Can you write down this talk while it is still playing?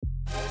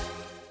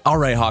All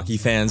right, hockey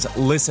fans,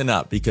 listen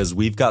up because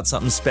we've got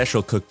something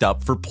special cooked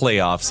up for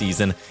playoff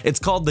season. It's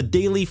called the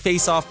Daily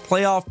Faceoff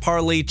Playoff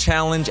Parlay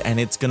Challenge, and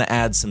it's going to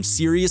add some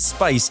serious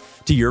spice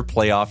to your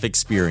playoff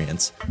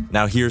experience.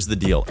 Now, here's the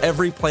deal.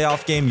 Every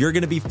playoff game, you're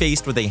going to be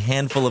faced with a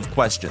handful of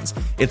questions.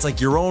 It's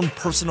like your own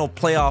personal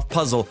playoff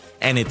puzzle,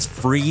 and it's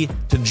free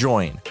to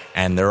join.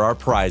 And there are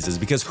prizes,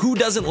 because who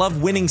doesn't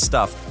love winning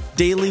stuff?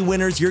 Daily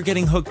winners, you're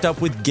getting hooked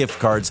up with gift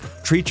cards.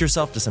 Treat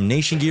yourself to some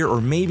Nation gear or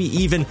maybe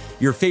even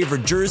your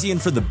favorite jersey.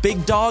 And for the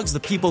big dogs, the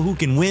people who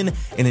can win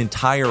an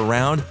entire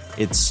round,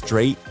 it's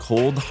straight,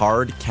 cold,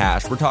 hard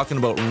cash. We're talking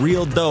about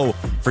real dough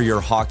for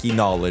your hockey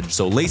knowledge.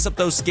 So lace up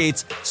those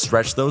skates,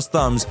 stretch those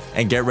thumbs,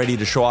 and get ready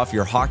to show off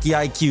your hockey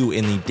IQ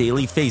in the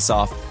Daily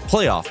Faceoff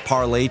Playoff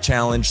Parlay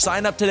Challenge.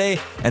 Sign up today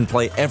and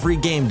play every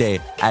game day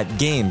at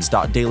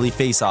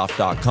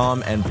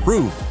games.dailyfaceoff.com and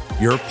prove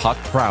your puck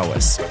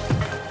prowess.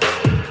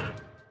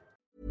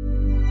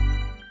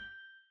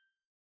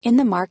 In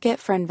the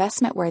market for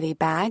investment-worthy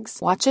bags,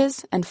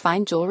 watches, and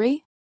fine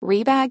jewelry,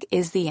 Rebag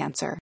is the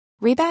answer.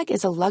 Rebag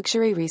is a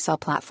luxury resale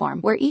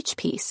platform where each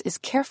piece is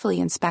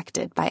carefully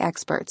inspected by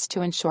experts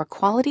to ensure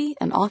quality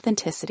and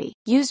authenticity.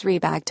 Use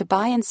Rebag to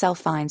buy and sell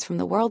finds from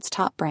the world's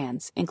top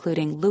brands,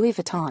 including Louis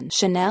Vuitton,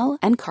 Chanel,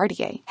 and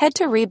Cartier. Head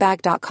to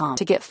Rebag.com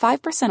to get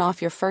 5%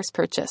 off your first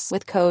purchase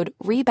with code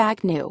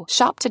REBAGNEW.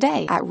 Shop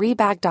today at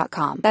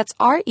Rebag.com. That's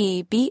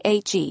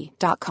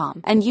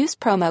REBAG.com. And use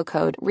promo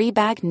code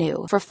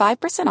REBAGNEW for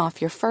 5% off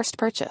your first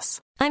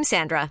purchase. I'm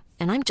Sandra,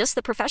 and I'm just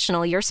the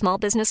professional your small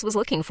business was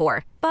looking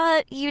for.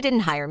 But you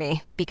didn't hire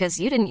me because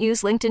you didn't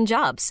use LinkedIn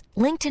Jobs.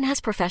 LinkedIn has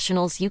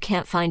professionals you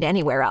can't find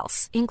anywhere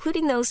else,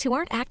 including those who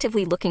aren't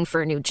actively looking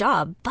for a new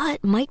job,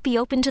 but might be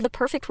open to the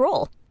perfect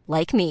role,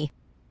 like me.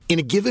 In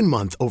a given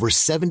month, over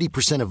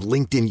 70% of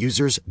LinkedIn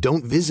users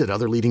don't visit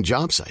other leading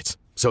job sites.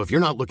 So if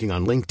you're not looking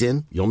on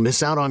LinkedIn, you'll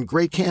miss out on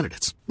great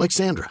candidates like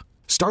Sandra.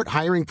 Start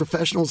hiring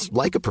professionals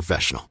like a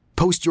professional.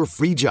 Post your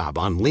free job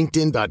on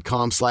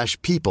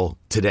linkedin.com/people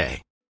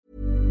today.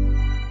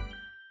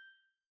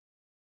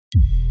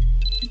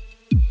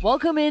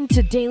 Welcome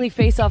into Daily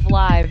Faceoff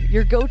Live,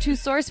 your go-to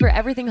source for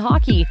everything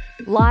hockey.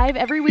 Live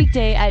every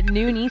weekday at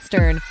noon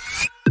Eastern.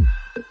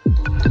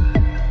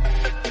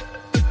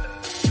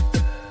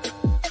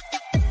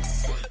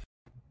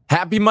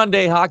 Happy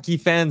Monday, hockey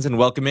fans, and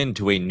welcome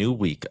into a new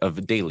week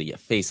of Daily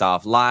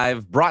Faceoff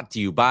Live, brought to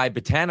you by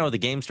Betano. The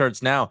game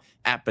starts now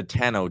at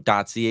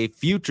betano.ca.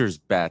 Futures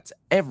bets,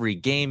 every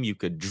game you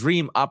could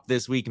dream up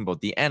this week in both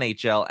the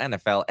NHL,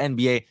 NFL,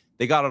 NBA.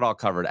 They got it all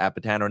covered at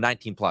Betano.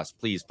 19 plus.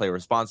 Please play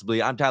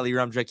responsibly. I'm Tyler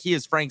Rumchek. He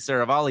is Frank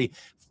Saravalli.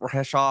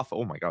 Fresh off a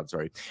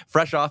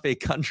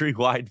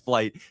countrywide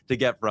flight to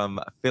get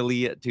from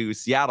Philly to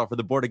Seattle for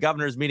the Board of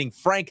Governors meeting.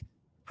 Frank,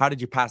 how did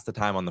you pass the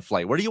time on the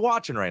flight? What are you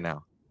watching right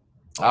now?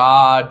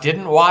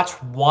 Didn't watch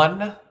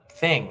one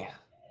thing.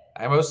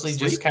 I mostly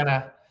just kind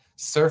of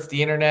surfed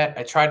the internet.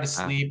 I tried to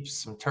sleep,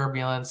 some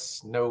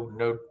turbulence,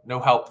 no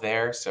help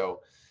there.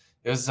 So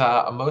it was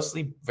a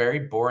mostly very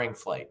boring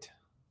flight.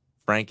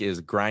 Frank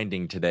is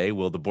grinding today.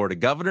 Will the Board of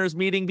Governors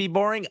meeting be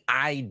boring?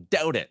 I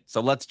doubt it. So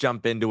let's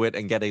jump into it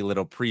and get a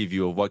little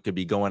preview of what could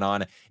be going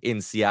on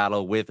in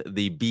Seattle with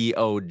the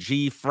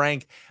BOG.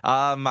 Frank,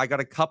 I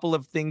got a couple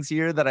of things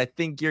here that I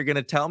think you're going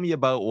to tell me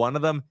about. One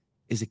of them,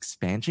 is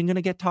expansion going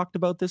to get talked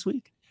about this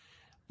week?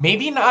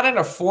 Maybe not in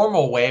a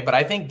formal way, but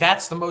I think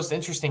that's the most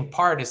interesting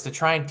part, is to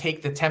try and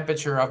take the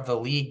temperature of the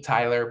league,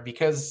 Tyler,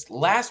 because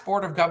last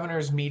Board of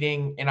Governors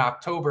meeting in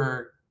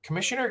October,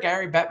 Commissioner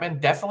Gary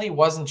Bettman definitely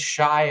wasn't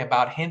shy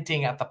about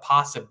hinting at the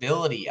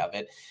possibility of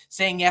it,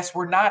 saying, yes,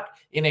 we're not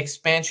in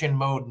expansion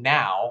mode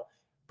now,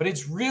 but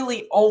it's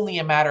really only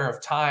a matter of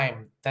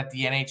time that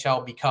the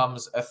NHL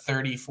becomes a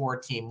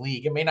 34-team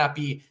league. It may not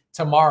be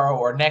tomorrow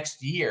or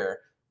next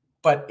year,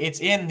 but it's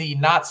in the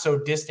not so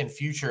distant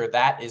future,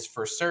 that is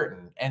for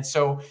certain. And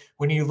so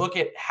when you look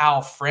at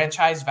how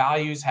franchise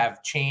values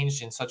have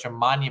changed in such a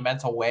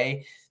monumental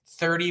way,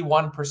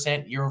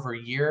 31% year over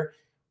year,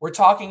 we're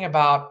talking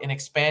about an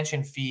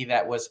expansion fee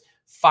that was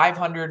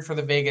 $500 for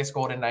the Vegas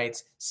Golden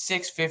Knights,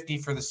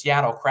 $650 for the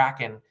Seattle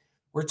Kraken.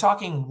 We're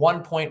talking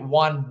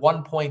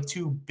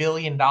 $1.2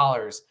 billion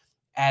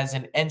as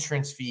an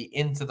entrance fee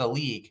into the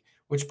league,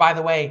 which, by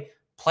the way,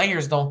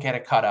 players don't get a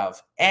cut of.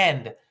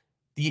 And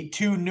the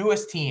two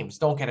newest teams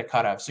don't get a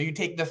cut of. So you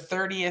take the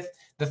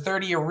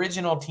 30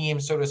 original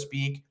teams, so to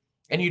speak,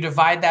 and you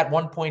divide that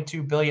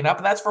 $1.2 billion up,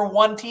 and that's for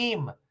one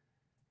team.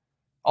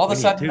 All of a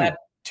sudden, that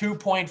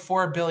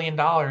 $2.4 billion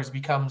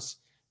becomes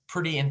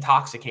pretty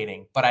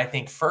intoxicating. But I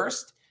think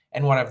first,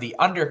 and one of the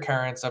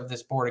undercurrents of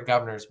this Board of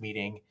Governors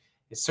meeting,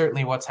 is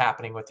certainly what's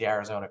happening with the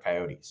Arizona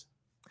Coyotes.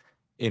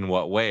 In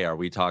what way? Are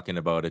we talking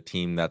about a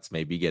team that's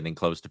maybe getting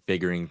close to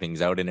figuring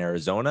things out in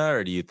Arizona,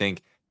 or do you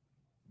think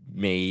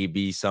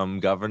maybe some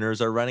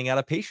governors are running out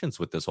of patience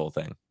with this whole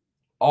thing?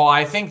 Oh,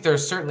 I think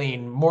there's certainly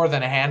more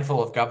than a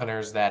handful of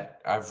governors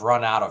that have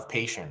run out of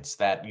patience,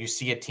 that you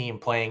see a team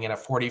playing in a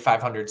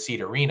 4,500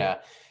 seat arena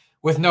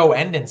with no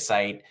end in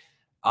sight.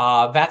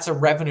 that's a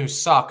revenue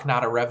suck,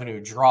 not a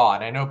revenue draw.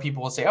 And I know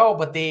people will say, oh,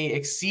 but they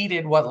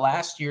exceeded what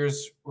last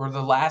year's or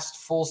the last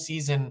full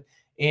season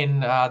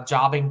in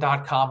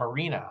jobbing.com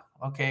arena.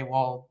 Okay,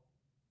 well,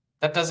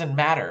 that doesn't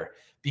matter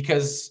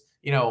because,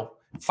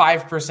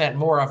 5%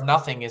 more of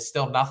nothing is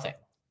still nothing.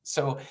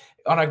 So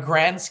on a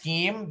grand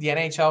scheme, the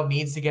NHL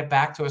needs to get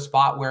back to a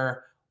spot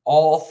where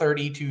all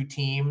 32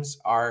 teams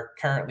are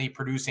currently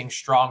producing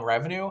strong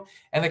revenue,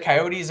 and the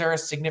Coyotes are a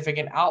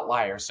significant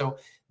outlier. So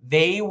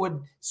they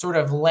would sort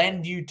of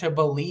lend you to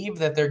believe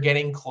that they're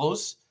getting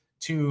close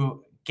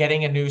to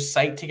getting a new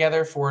site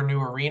together for a new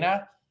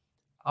arena.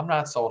 I'm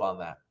not sold on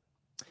that.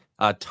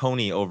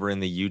 Tony over in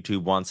the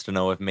YouTube wants to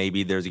know if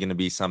maybe there's going to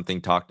be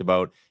something talked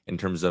about in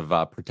terms of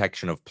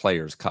protection of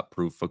players,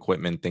 cut-proof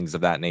equipment, things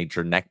of that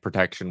nature, neck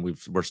protection.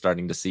 We're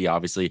starting to see,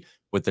 obviously,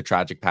 with the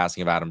tragic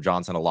passing of Adam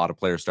Johnson, a lot of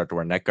players start to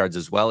wear neck guards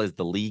as well. Is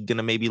the league going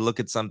to maybe look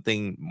at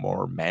something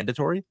more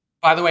mandatory?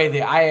 By the way, the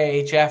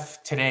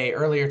IIHF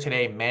earlier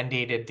today,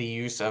 mandated the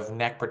use of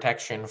neck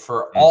protection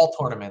for all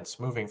tournaments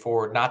moving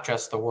forward, not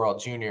just the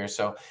World Junior.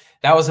 So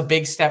that was a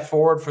big step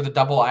forward for the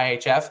double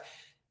IHF.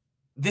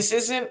 This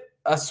isn't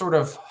a sort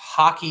of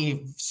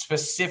hockey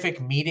specific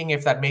meeting,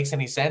 if that makes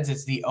any sense.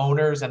 It's the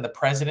owners and the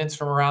presidents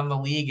from around the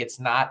league. It's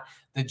not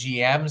the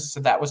GMs. So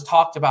that was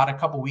talked about a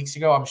couple weeks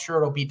ago. I'm sure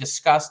it'll be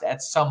discussed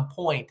at some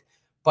point.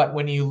 But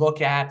when you look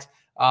at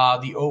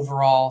the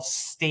overall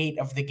state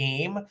of the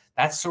game,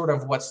 that's sort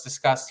of what's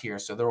discussed here.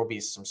 So there will be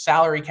some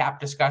salary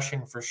cap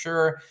discussion for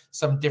sure,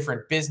 some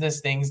different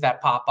business things that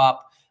pop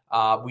up.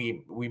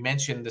 We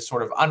mentioned the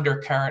sort of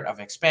undercurrent of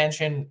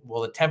expansion.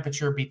 Will the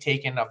temperature be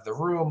taken of the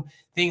room?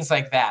 Things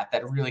like that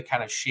really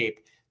kind of shape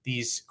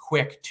these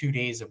quick 2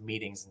 days of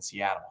meetings in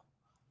Seattle.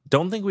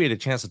 Don't think we had a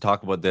chance to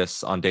talk about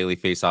this on Daily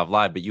Faceoff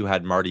Live, but you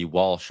had Marty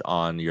Walsh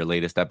on your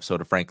latest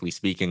episode of Frankly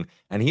Speaking,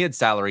 and he had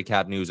salary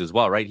cap news as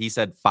well, right? He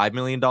said $5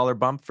 million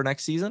bump for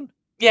next season?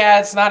 Yeah,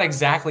 it's not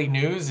exactly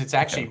news. It's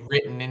actually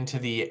written into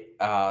the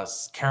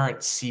current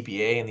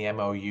CBA and the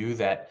MOU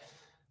that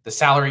the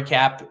salary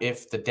cap,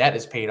 if the debt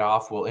is paid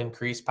off, will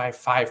increase by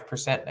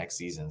 5% next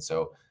season.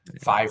 So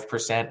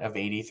 5% of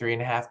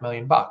 $83.5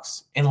 million,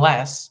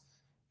 unless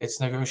it's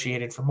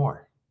negotiated for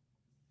more.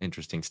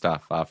 Interesting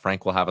stuff.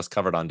 Frank will have us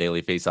covered on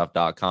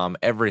dailyfaceoff.com.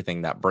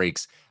 Everything that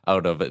breaks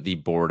out of the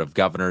Board of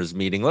Governors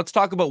meeting. Let's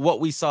talk about what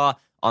we saw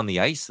on the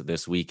ice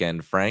this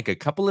weekend, Frank. A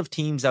couple of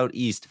teams out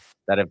east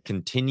that have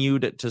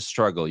continued to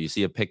struggle. You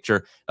see a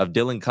picture of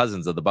Dylan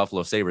Cousins of the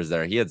Buffalo Sabres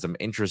there. He had some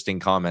interesting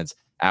comments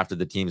after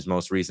the team's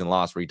most recent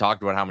loss, where he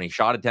talked about how many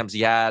shot attempts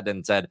he had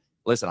and said,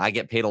 listen, I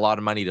get paid a lot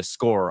of money to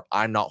score.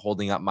 I'm not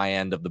holding up my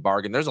end of the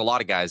bargain. There's a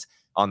lot of guys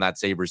on that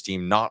Sabres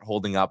team not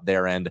holding up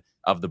their end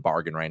of the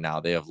bargain right now.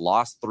 They have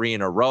lost 3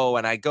 in a row.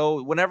 And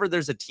whenever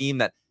there's a team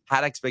that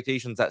had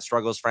expectations that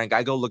struggles, Frank,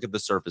 I go look at the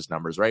surface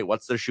numbers, right?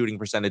 What's their shooting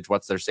percentage?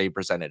 What's their save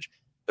percentage?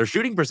 Their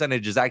shooting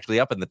percentage is actually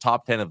up in the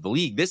top 10 of the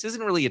league. This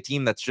isn't really a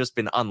team that's just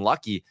been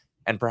unlucky.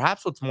 And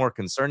perhaps what's more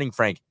concerning,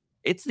 Frank,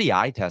 it's the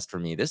eye test for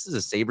me. This is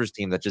a Sabres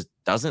team that just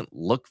doesn't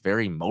look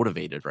very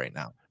motivated right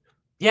now.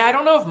 Yeah, I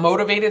don't know if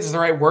motivated is the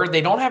right word.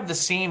 They don't have the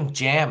same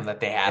jam that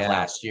they had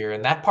last year.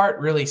 And that part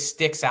really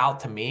sticks out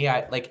to me.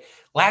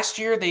 Last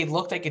year, they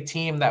looked like a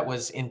team that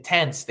was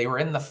intense. They were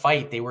in the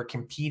fight. They were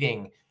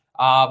competing.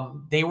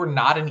 They were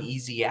not an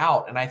easy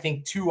out. And I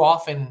think too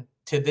often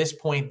to this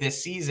point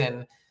this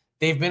season,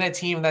 they've been a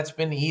team that's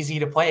been easy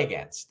to play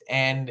against.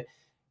 And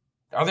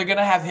are they going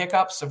to have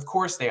hiccups? Of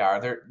course they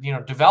are.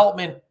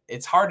 Development,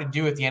 it's hard to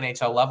do at the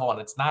NHL level, and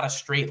it's not a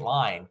straight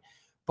line.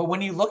 But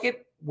when you look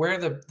at where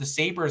the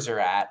Sabres are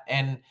at,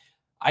 and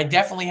I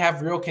definitely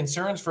have real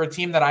concerns for a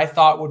team that I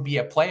thought would be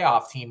a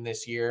playoff team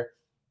this year,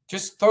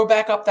 just throw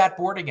back up that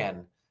board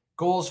again.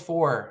 Goals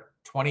for,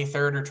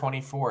 23rd or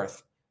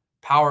 24th.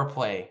 Power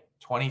play,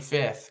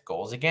 25th.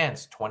 Goals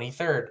against,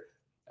 23rd.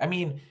 I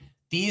mean,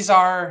 these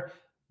are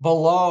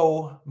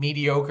below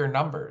mediocre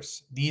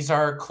numbers. These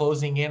are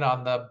closing in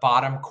on the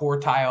bottom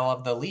quartile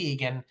of the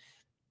league, and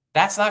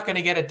that's not going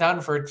to get it done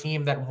for a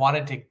team that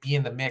wanted to be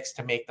in the mix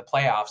to make the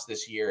playoffs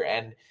this year.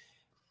 And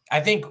I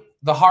think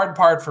the hard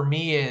part for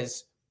me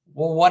is,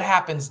 well, what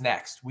happens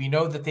next? We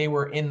know that they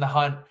were in the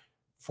hunt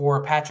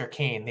for Patrick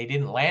Kane. They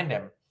didn't land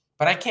him.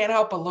 But I can't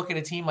help but look at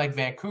a team like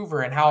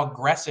Vancouver and how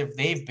aggressive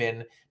they've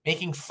been,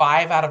 making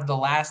 5 out of the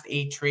last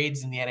 8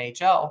 trades in the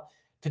NHL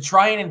to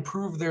try and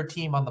improve their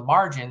team on the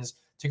margins,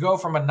 to go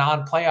from a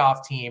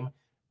non-playoff team,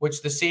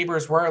 which the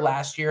Sabres were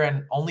last year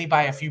and only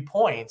by a few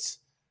points,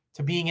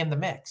 to being in the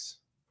mix.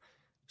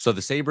 So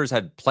the Sabres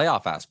had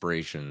playoff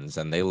aspirations,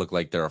 and they look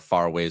like they're a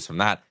far ways from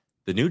that.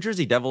 The New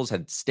Jersey Devils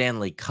had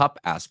Stanley Cup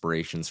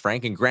aspirations,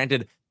 Frank, and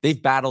granted,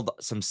 they've battled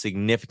some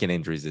significant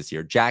injuries this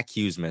year. Jack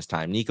Hughes missed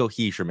time. Nico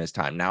Hischier missed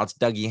time. Now it's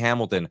Dougie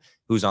Hamilton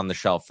who's on the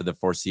shelf for the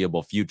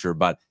foreseeable future.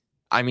 But,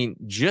 I mean,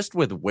 just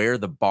with where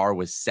the bar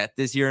was set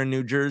this year in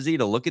New Jersey,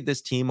 to look at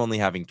this team only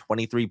having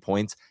 23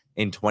 points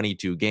in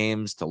 22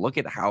 games, to look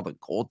at how the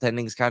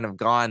goaltending's kind of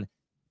gone,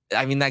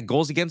 I mean, that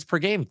goals against per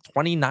game,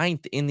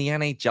 29th in the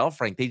NHL,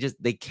 Frank.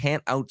 They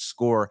can't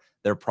outscore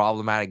their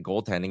problematic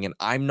goaltending, and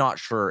I'm not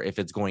sure if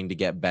it's going to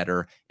get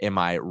better. Am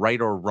I right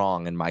or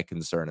wrong in my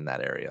concern in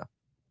that area?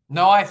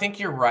 No, I think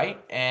you're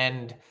right.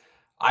 And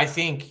I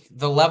think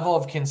the level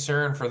of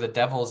concern for the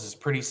Devils is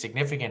pretty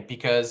significant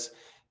because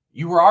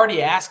you were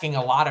already asking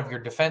a lot of your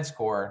defense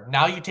core.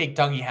 Now you take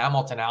Dougie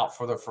Hamilton out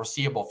for the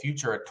foreseeable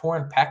future. A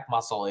torn pec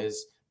muscle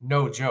is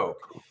no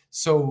joke.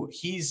 So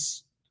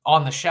he's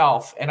on the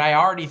shelf. And I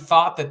already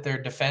thought that their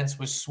defense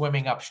was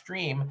swimming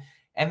upstream.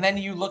 And then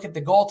you look at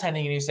the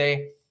goaltending and you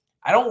say,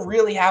 I don't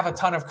really have a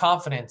ton of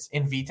confidence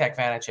in Vitek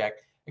Vanacek.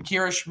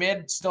 Akira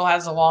Schmid still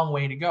has a long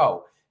way to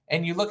go.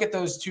 And you look at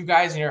those two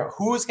guys and you're,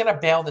 who's going to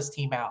bail this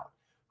team out?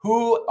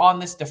 Who on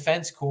this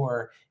defense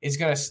core is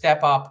going to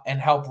step up and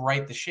help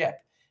right the ship?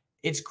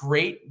 It's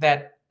great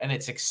that, and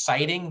it's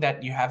exciting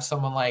that you have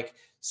someone like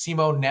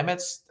Simo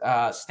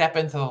Nemetz step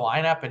into the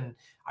lineup. And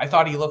I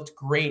thought he looked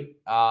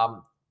great,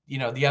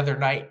 the other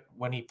night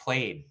when he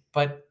played.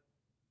 But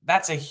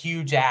that's a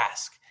huge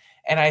ask.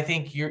 And I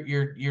think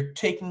you're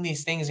taking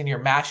these things and you're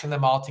mashing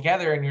them all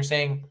together and you're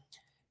saying,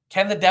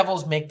 can the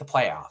Devils make the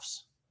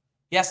playoffs?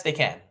 Yes, they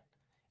can.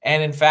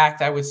 And in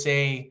fact, I would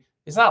say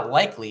it's not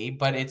likely,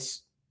 but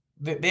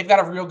they've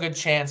got a real good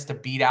chance to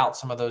beat out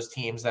some of those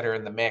teams that are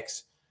in the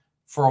mix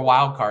for a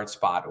wild card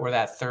spot or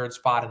that third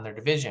spot in their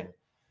division.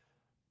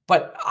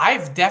 But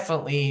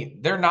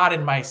they're not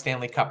in my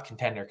Stanley Cup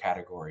contender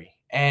category.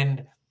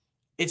 And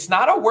it's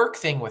not a work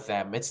thing with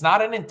them. It's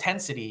not an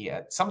intensity.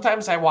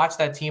 Sometimes I watch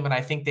that team and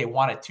I think they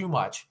want it too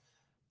much,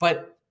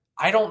 but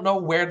I don't know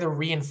where the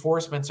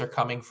reinforcements are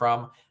coming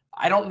from.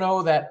 I don't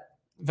know that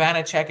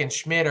Vanacek and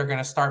Schmid are going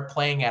to start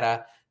playing at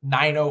a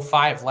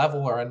 905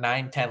 level or a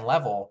 910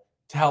 level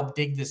to help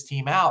dig this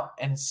team out,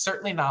 and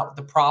certainly not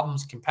the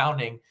problems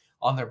compounding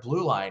on their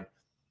blue line.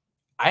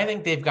 I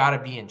think they've got to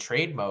be in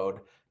trade mode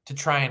to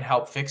try and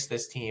help fix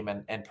this team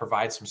and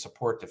provide some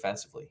support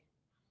defensively.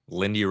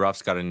 Lindy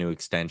Ruff's got a new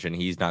extension.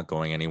 He's not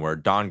going anywhere.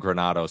 Don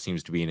Granato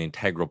seems to be an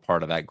integral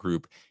part of that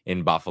group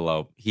in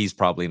Buffalo. He's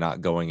probably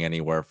not going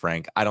anywhere,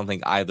 Frank. I don't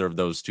think either of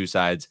those two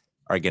sides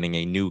are getting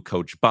a new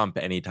coach bump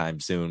anytime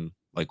soon,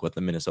 like what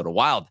the Minnesota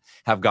Wild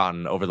have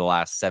gotten over the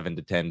last 7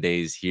 to 10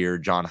 days here.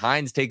 John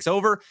Hines takes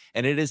over,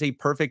 and it is a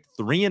perfect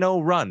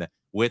 3-0 run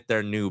with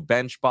their new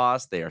bench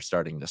boss. They are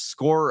starting to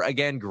score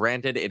again.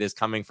 Granted, it is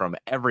coming from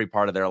every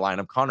part of their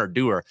lineup. Connor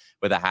Dewar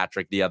with a hat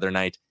trick the other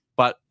night.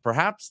 But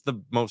perhaps the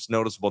most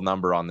noticeable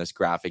number on this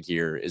graphic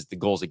here is the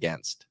goals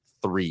against,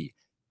 3.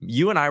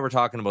 You and I were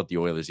talking about the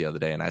Oilers the other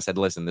day, and I said,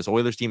 listen, this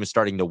Oilers team is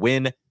starting to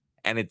win,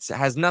 and it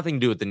has nothing to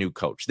do with the new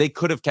coach. They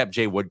could have kept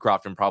Jay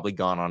Woodcroft and probably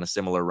gone on a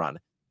similar run.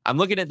 I'm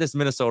looking at this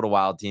Minnesota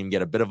Wild team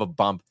get a bit of a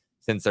bump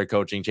since their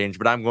coaching change,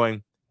 but I'm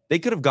going, they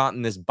could have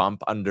gotten this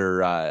bump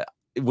under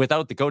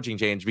without the coaching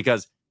change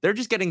because they're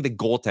just getting the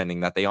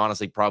goaltending that they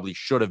honestly probably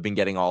should have been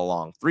getting all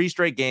along. 3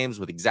 straight games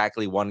with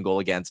exactly 1 goal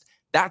against.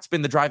 That's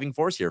been the driving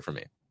force here for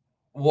me.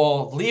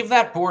 Well, leave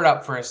that board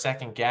up for a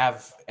second,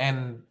 Gav.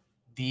 And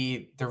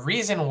the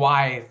reason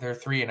why they're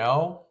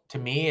 3-0 to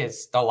me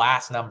is the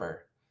last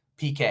number,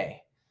 PK.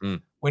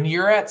 When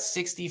you're at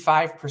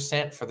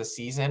 65% for the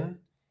season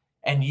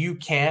and you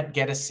can't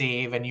get a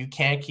save and you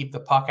can't keep the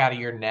puck out of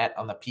your net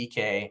on the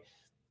PK,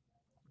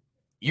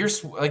 you're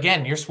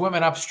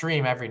swimming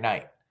upstream every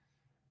night.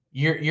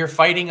 You're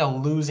fighting a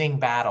losing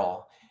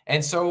battle.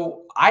 And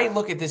so I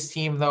look at this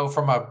team, though,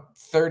 from a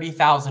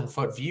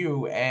 30,000-foot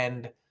view,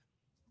 and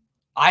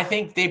I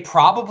think they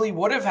probably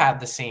would have had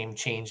the same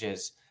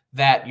changes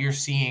that you're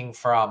seeing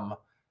from,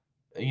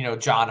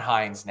 John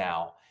Hines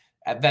now,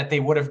 that they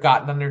would have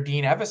gotten under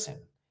Dean Evason.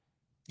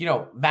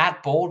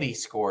 Matt Boldy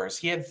scores.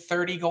 He had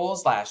 30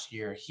 goals last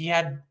year. He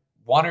had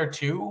 1 or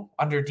 2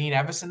 under Dean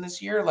Evason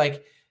this year.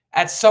 Like,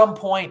 at some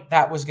point,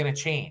 that was going to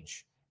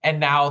change. And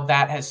now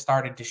that has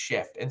started to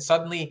shift. And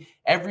suddenly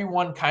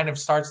everyone kind of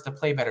starts to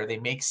play better. They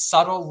make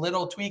subtle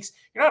little tweaks.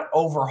 You're not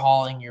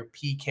overhauling your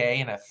PK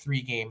in a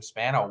 3-game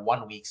span, a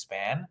 1-week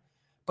span,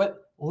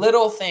 but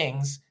little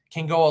things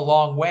can go a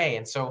long way.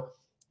 And so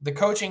the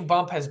coaching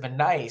bump has been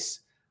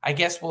nice. I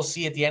guess we'll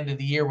see at the end of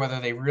the year whether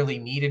they really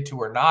needed to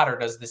or not, or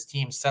does this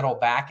team settle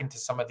back into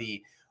some of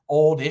the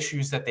old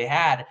issues that they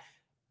had.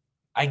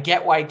 I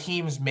get why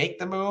teams make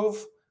the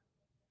move.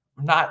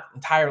 I'm not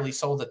entirely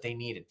sold that they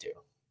needed to.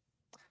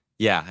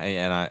 Yeah,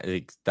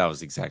 and that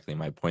was exactly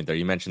my point there.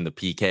 You mentioned the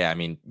PK. I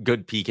mean,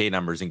 good PK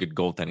numbers and good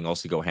goaltending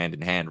also go hand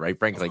in hand, right,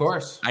 Frank? Of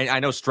course.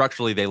 I know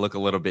structurally they look a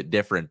little bit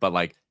different, but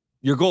like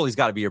your goalie's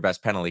got to be your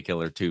best penalty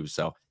killer too.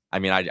 So, I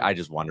mean, I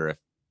just wonder if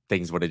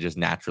things would have just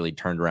naturally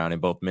turned around in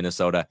both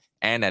Minnesota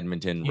and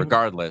Edmonton.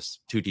 Regardless,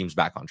 2 teams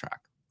back on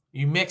track.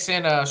 You mix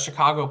in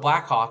Chicago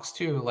Blackhawks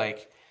too,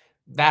 like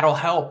that'll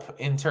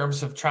help in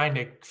terms of trying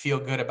to feel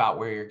good about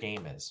where your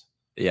game is.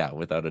 Yeah,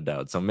 without a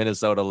doubt. So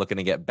Minnesota looking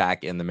to get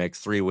back in the mix,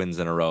 3 wins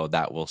in a row.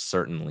 That will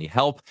certainly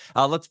help.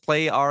 Let's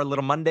play our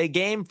little Monday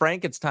game.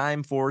 Frank, it's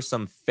time for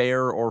some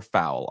fair or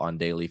foul on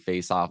Daily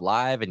Faceoff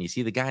Live. And you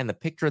see the guy in the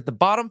picture at the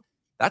bottom?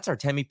 That's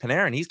Artemi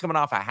Panarin. He's coming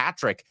off a hat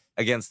trick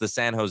against the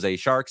San Jose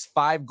Sharks.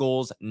 5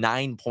 goals,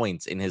 9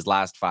 points in his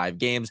last 5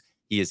 games.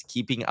 He is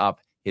keeping up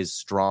his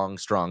strong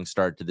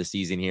start to the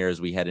season here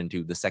as we head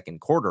into the second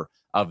quarter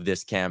of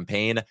this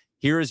campaign.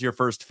 Here is your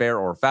first fair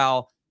or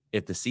foul.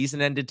 If the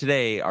season ended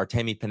today,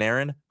 Artemi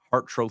Panarin,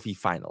 Hart Trophy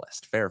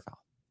finalist. Fair or foul?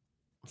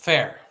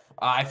 Fair.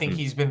 I think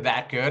he's been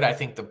that good. I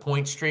think the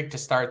point streak to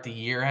start the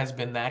year has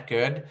been that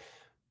good.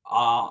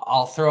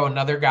 I'll throw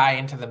another guy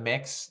into the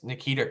mix.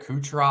 Nikita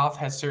Kucherov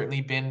has certainly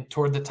been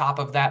toward the top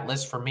of that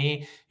list for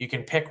me. You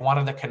can pick one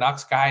of the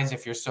Canucks guys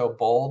if you're so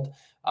bold.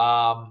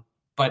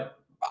 But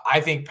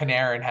I think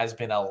Panarin has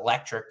been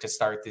electric to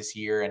start this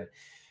year. And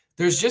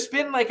there's just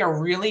been like a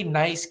really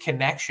nice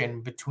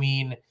connection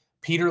between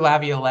Peter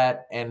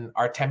Laviolette and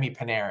Artemi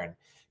Panarin.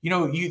 You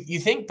know, you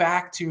think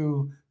back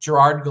to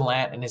Gerard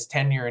Gallant and his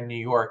tenure in New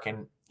York,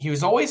 and he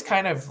was always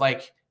kind of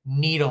like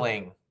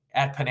needling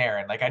at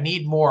Panarin. Like, I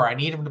need more. I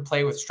need him to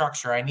play with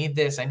structure. I need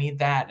this. I need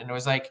that. And it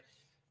was like,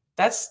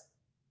 that's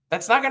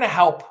not going to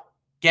help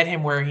get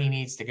him where he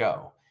needs to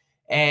go.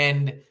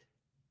 And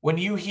when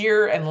you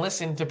hear and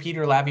listen to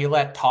Peter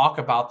Laviolette talk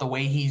about the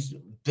way he's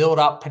built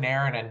up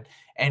Panarin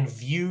and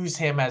views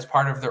him as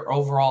part of their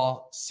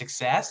overall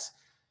success,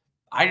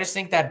 I just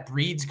think that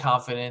breeds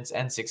confidence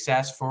and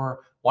success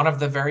for one of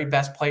the very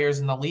best players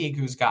in the league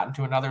who's gotten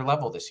to another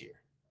level this year.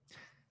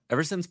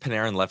 Ever since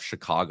Panarin left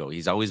Chicago,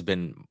 he's always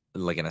been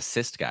like an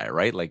assist guy,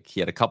 right? Like, he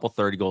had a couple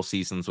 30-goal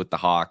seasons with the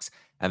Hawks,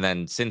 and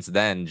then since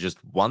then,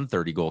 just one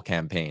 30-goal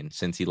campaign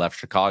since he left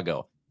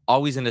Chicago.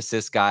 Always an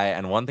assist guy,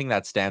 and one thing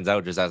that stands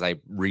out just as I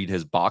read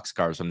his box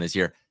scores from this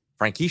year,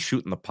 Frank, he's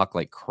shooting the puck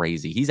like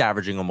crazy. He's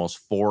averaging almost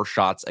 4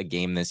 shots a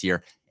game this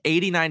year,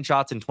 89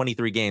 shots in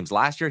 23 games.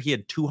 Last year, he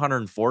had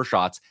 204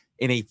 shots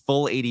in a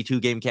full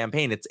 82-game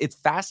campaign. It's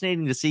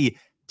fascinating to see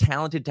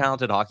talented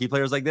hockey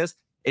players like this.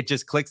 It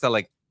just clicks that,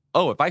 like,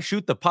 oh, if I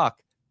shoot the puck,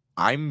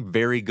 I'm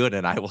very good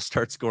and I will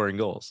start scoring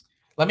goals.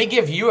 Let me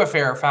give you a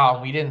fair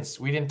foul. We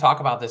didn't talk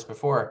about this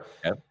before.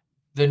 Yep.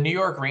 The New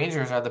York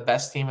Rangers are the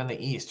best team in the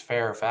East.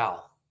 Fair or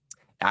foul?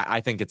 I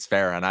think it's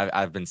fair, and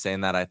I've been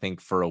saying that, I think,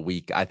 for a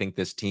week. I think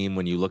this team,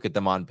 when you look at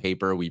them on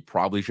paper, we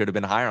probably should have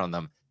been higher on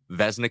them.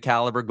 Vezina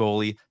caliber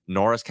goalie,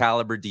 Norris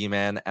caliber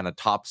D-man, and a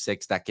top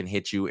 6 that can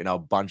hit you in a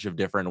bunch of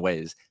different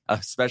ways,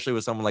 especially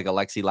with someone like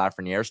Alexis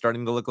Lafreniere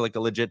starting to look like a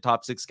legit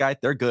top 6 guy.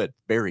 They're good.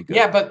 Very good.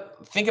 Yeah,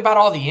 but think about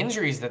all the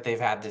injuries that they've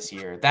had this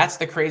year. That's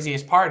the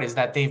craziest part, is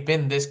that they've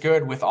been this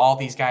good with all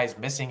these guys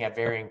missing at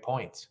varying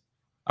points.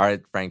 All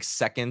right, Frank,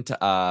 second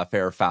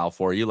fair or foul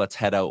for you. Let's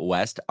head out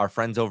west. Our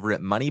friends over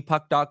at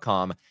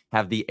moneypuck.com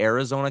have the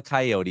Arizona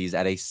Coyotes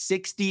at a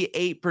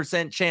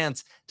 68%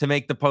 chance to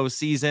make the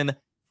postseason.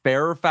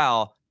 Fair or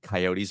foul,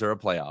 Coyotes are a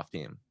playoff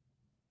team.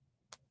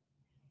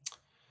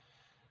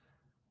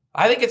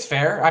 I think it's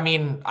fair. I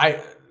mean,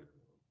 I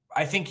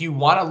think you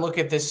want to look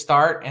at this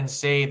start and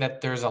say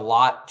that there's a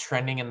lot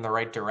trending in the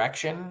right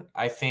direction.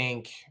 I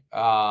think,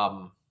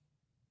 will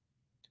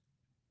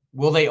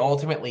they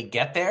ultimately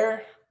get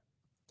there?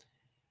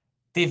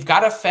 They've got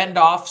to fend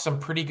off some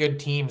pretty good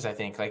teams, I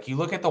think. Like, you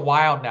look at the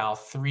Wild now,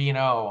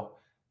 3-0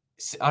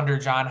 under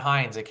John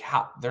Hines. Like,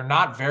 they're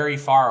not very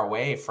far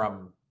away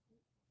from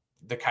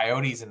the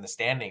Coyotes in the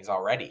standings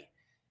already.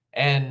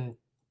 And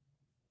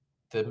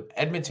the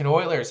Edmonton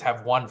Oilers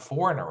have won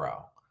 4 in a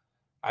row.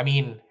 I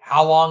mean,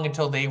 how long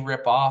until they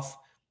rip off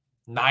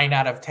 9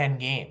 out of 10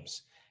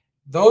 games?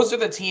 Those are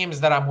the teams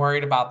that I'm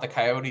worried about the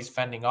Coyotes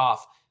fending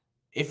off.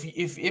 If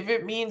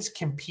it means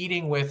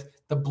competing with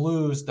the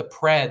Blues, the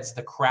Preds,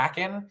 the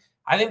Kraken,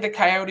 I think the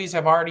Coyotes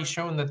have already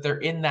shown that they're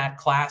in that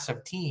class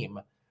of team.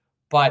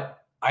 But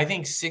I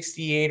think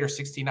 68 or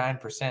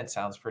 69%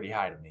 sounds pretty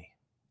high to me.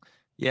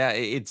 Yeah,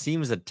 it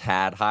seems a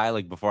tad high.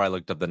 Like, before I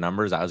looked up the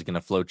numbers, I was going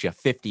to float you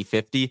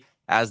 50-50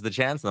 as the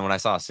chance. And then when I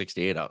saw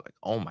 68, I was like,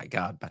 oh my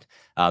God. But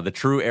the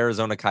true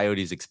Arizona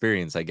Coyotes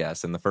experience, I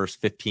guess, in the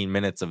first 15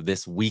 minutes of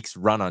this week's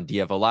run on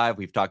DFO Live,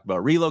 we've talked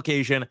about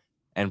relocation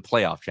and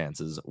playoff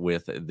chances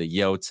with the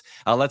Yotes.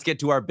 Let's get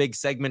to our big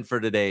segment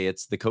for today.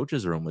 It's the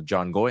Coach's Room with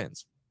John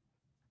Goyens.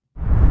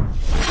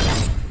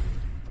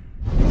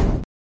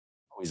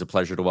 Always a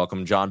pleasure to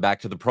welcome John back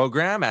to the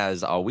program.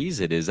 As always,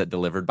 it is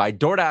delivered by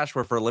DoorDash,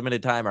 where for a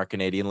limited time, our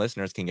Canadian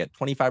listeners can get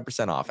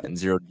 25% off and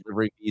 0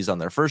 delivery fees on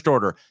their first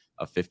order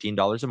of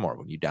 $15 or more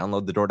when you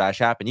download the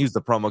DoorDash app and use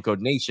the promo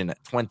code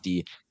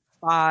NATION25.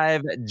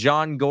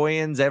 John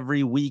Goyens,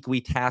 every week we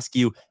task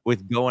you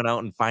with going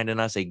out and finding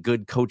us a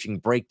good coaching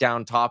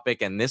breakdown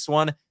topic. And this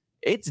one,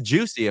 it's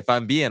juicy, if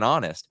I'm being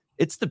honest.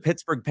 It's the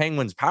Pittsburgh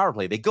Penguins power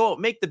play. They go out,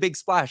 make the big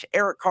splash.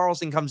 Erik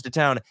Karlsson comes to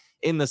town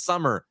in the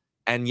summer.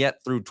 And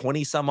yet through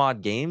 20 some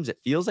odd games, it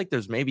feels like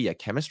there's maybe a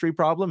chemistry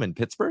problem in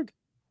Pittsburgh.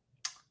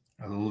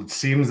 It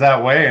seems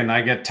that way. And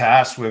I get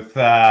tasked with,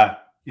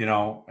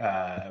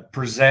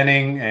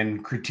 presenting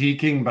and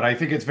critiquing, but I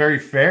think it's very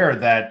fair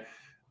that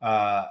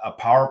a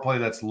power play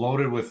that's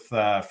loaded with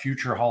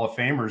future Hall of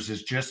Famers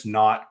is just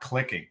not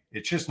clicking.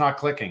 It's just not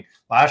clicking.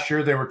 Last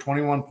year, they were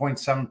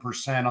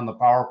 21.7% on the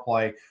power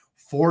play,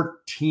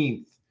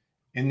 14th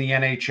in the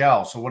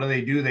NHL. So what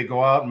do? They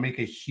go out and make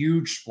a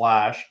huge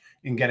splash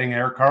in getting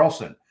Erik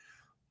Karlsson,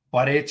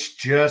 but it's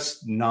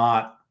just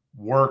not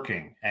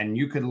working. And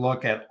you could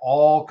look at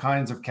all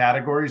kinds of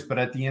categories, but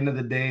at the end of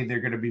the day, they're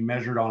going to be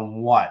measured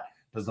on what?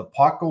 Does the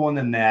puck go in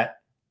the net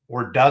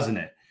or doesn't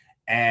it?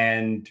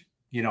 And,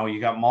 you know, you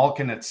got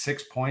Malkin at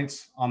 6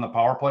 points on the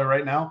power play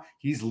right now.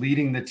 He's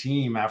leading the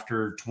team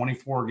after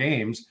 24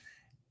 games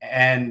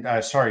and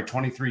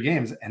 23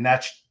 games. And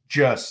that's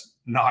just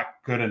not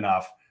good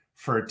enough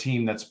for a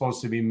team that's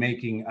supposed to be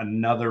making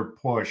another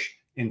push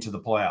into the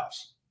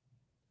playoffs.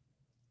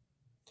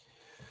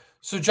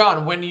 So,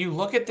 John, when you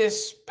look at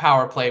this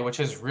power play, which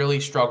has really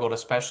struggled,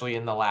 especially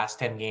in the last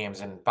 10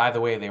 games, and by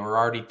the way, they were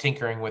already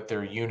tinkering with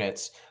their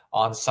units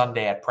on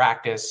Sunday at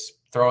practice,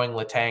 throwing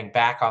Letang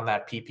back on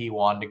that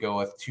PP1 to go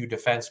with 2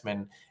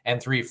 defensemen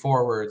and 3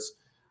 forwards.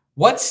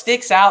 What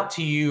sticks out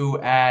to you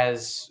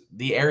as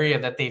the area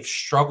that they've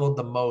struggled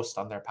the most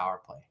on their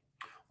power play?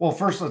 Well,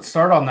 first, let's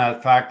start on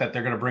that fact that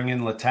they're going to bring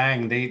in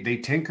Letang. They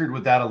tinkered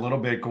with that a little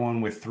bit,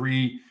 going with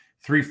three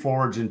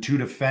forwards and 2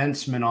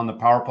 defensemen on the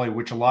power play,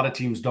 which a lot of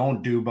teams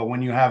don't do. But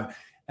when you have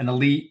an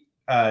elite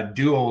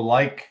duo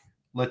like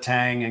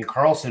Letang and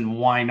Karlsson,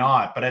 why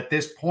not? But at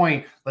this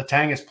point,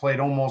 Letang has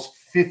played almost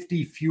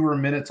 50 fewer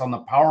minutes on the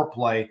power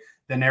play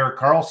than Erik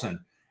Karlsson.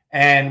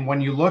 And when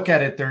you look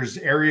at it, there's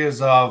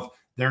areas of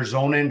their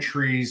zone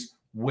entries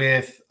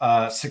with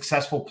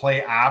successful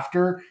play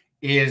after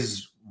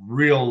is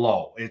real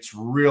low. It's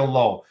real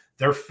low.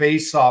 Their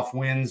face-off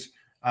wins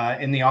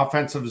in the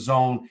offensive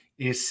zone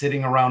is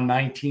sitting around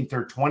 19th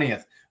or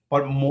 20th.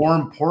 But more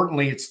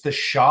importantly, it's the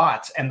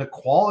shots and the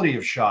quality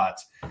of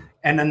shots.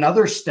 And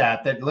another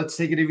stat that, let's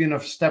take it even a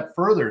step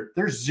further,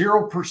 there's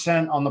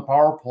 0% on the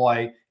power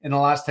play in the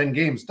last 10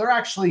 games. They're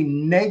actually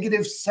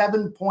negative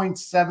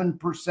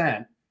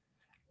 7.7%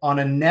 on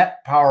a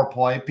net power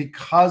play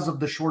because of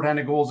the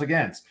shorthanded goals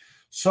against.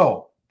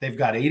 So they've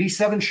got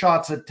 87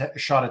 shot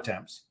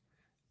attempts,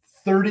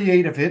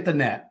 38 have hit the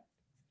net.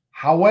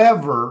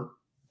 However,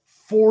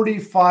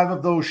 45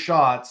 of those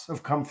shots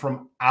have come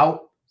from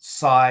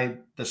outside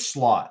the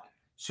slot.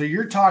 So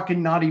you're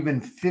talking not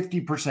even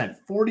 50%,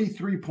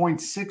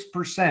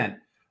 43.6%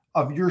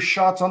 of your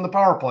shots on the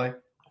power play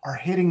are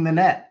hitting the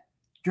net.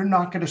 You're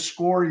not going to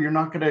score. You're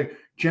not going to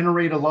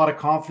generate a lot of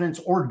confidence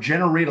or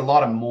generate a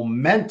lot of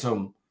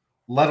momentum,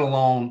 let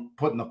alone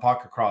putting the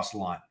puck across the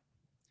line.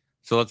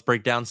 So let's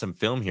break down some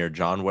film here,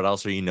 John. What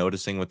else are you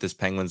noticing with this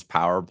Penguins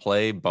power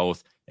play,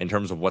 both in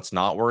terms of what's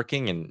not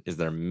working, and is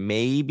there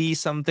maybe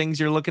some things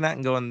you're looking at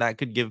and going, that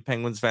could give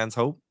Penguins fans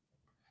hope?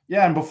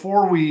 Yeah, and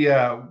before we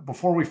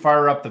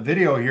fire up the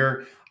video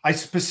here, I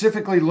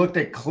specifically looked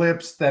at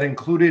clips that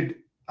included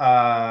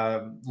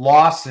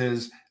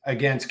losses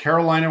against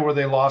Carolina, where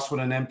they lost with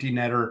an empty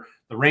netter,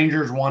 the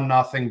Rangers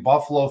 1-0,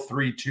 Buffalo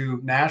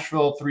 3-2,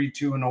 Nashville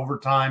 3-2 in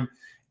overtime,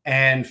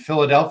 and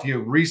Philadelphia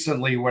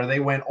recently, where they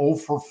went 0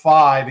 for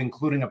 5,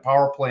 including a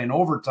power play in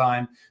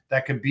overtime.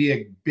 That could be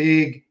a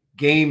big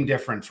game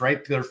difference,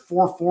 right? They're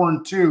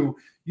 4-4-2.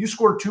 You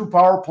score 2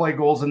 power play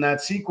goals in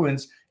that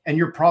sequence, and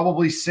you're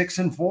probably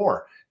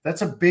 6-4.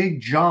 That's a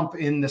big jump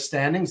in the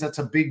standings. That's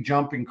a big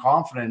jump in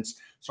confidence.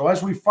 So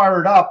as we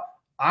fire it up,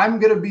 I'm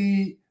going to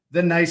be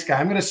the nice guy.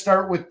 I'm going to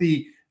start with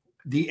the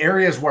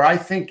areas where I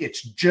think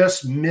it's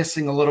just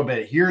missing a little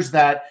bit. Here's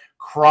that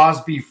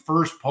Crosby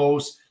first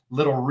post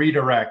little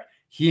redirect.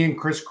 He and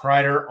Chris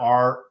Kreider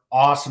are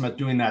awesome at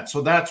doing that.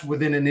 So that's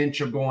within an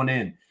inch of going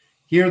in.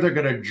 Here they're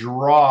going to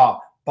draw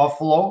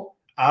Buffalo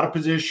out of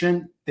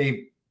position.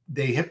 They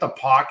hit the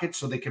pocket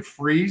so they could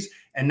freeze.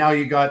 And now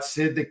you got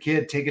Sid the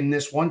Kid taking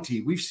this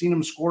 1T. We've seen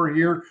him score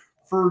here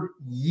for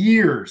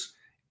years.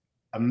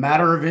 A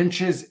matter of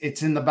inches,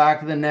 it's in the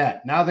back of the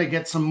net. Now they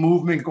get some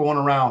movement going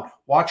around.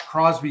 Watch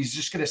Crosby. He's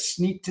just going to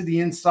sneak to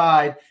the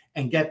inside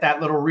and get that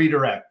little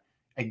redirect.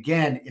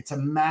 Again, it's a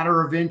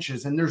matter of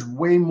inches, and there's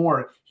way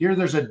more. Here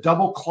there's a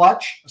double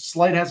clutch, a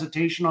slight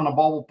hesitation on a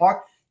bobble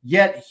puck,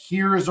 yet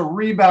here is a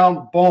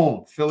rebound.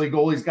 Boom. Philly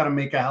goalie's got to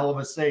make a hell of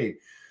a save.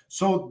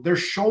 So they're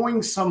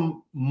showing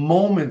some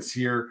moments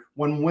here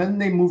when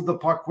they move the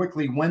puck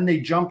quickly, when they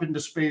jump into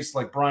space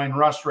like Brian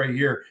Rust right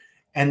here,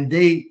 and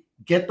they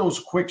get those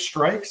quick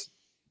strikes,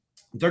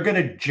 they're going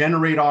to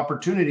generate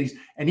opportunities.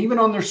 And even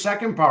on their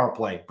second power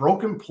play,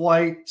 broken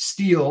play,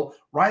 steal,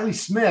 Riley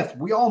Smith,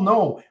 we all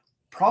know,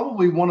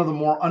 probably one of the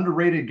more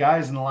underrated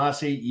guys in the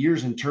last 8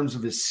 years in terms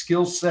of his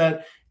skill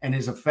set and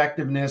his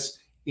effectiveness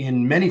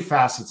in many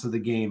facets of the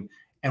game.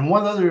 And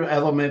one other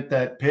element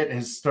that Pitt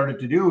has started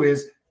to do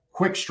is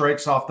quick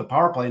strikes off the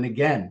power play. And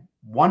again,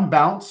 one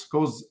bounce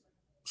goes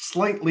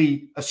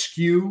slightly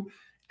askew,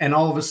 and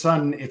all of a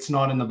sudden it's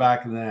not in the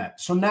back of the net.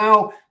 So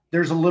now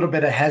there's a little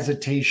bit of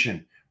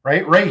hesitation,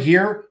 right? Right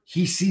here,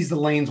 he sees the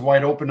lanes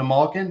wide open to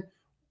Malkin.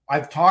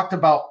 I've talked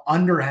about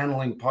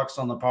underhandling pucks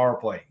on the power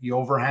play. He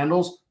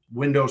overhandles,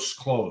 windows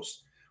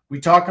closed. We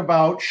talk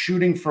about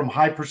shooting from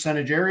high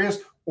percentage areas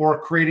or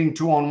creating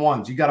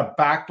 2-on-1s. You got a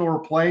backdoor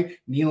play.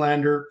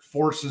 Nylander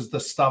forces the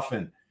stuff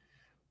in.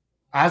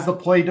 As the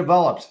play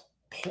develops,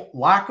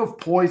 lack of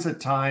poise at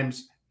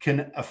times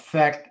can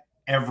affect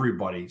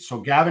everybody. So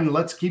Gavin,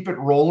 let's keep it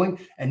rolling.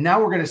 And now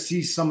we're going to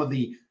see some of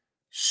the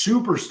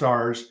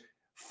superstars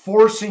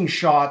forcing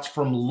shots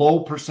from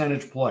low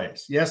percentage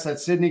plays. Yes,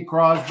 that's Sidney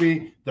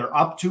Crosby. They're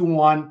up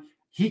 2-1.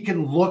 He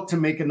can look to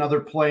make another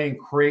play and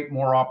create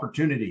more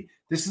opportunity.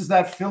 This is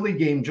that Philly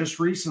game just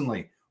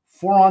recently.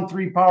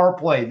 4-on-3 power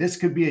play. This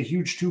could be a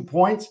huge 2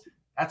 points.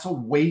 That's a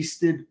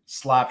wasted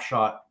slap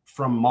shot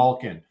from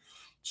Malkin.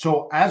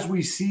 So as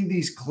we see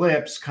these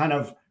clips kind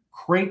of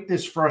create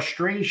this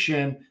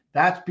frustration,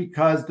 that's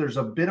because there's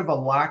a bit of a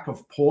lack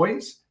of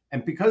poise.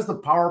 And because the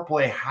power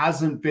play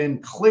hasn't been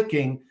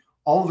clicking,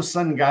 all of a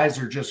sudden guys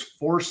are just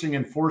forcing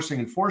and forcing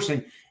and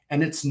forcing.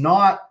 And it's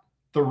not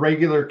the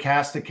regular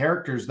cast of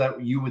characters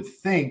that you would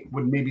think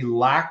would maybe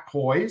lack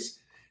poise,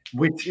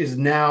 which is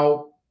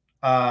now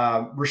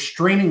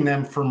restraining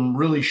them from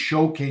really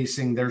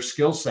showcasing their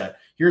skill set.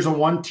 Here's a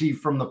 1T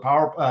from the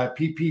power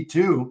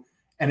PP2,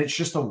 and it's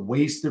just a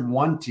wasted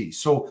 1T.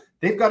 So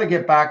they've got to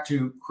get back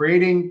to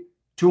creating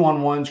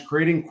 2-on-1s,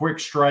 creating quick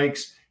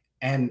strikes,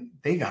 and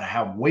they got to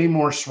have way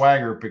more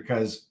swagger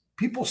because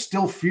people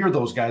still fear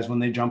those guys when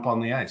they jump on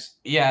the ice.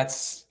 Yeah,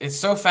 it's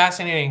so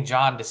fascinating,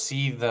 John, to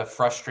see the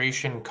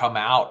frustration come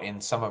out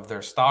in some of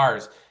their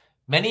stars.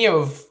 Many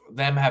of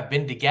them have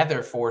been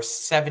together for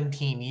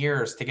 17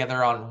 years,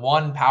 together on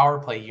one power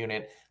play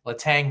unit,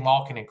 Letang,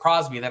 Malkin, and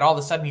Crosby, that all of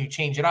a sudden you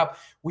change it up.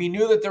 We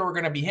knew that there were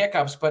going to be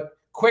hiccups, but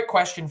quick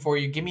question for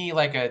you. Give me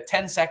like a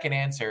 10-second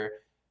answer.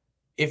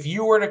 If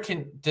you were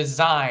to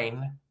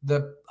design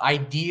the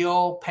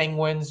ideal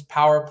Penguins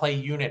power play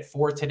unit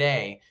for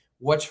today,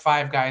 which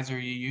 5 guys are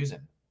you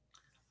using?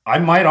 I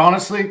might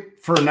honestly,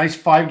 for a nice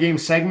 5-game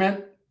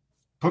segment,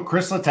 put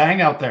Chris Letang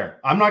out there.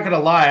 I'm not going to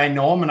lie. I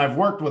know him and I've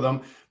worked with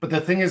him. But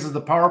the thing is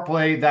the power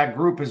play, that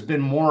group has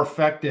been more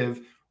effective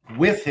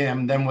with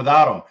him than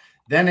without him.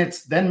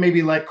 Then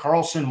maybe let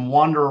Carlson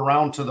wander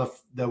around to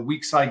the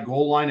weak side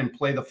goal line and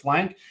play the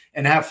flank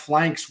and have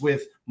flanks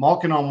with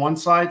Malkin on one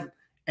side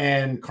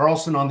and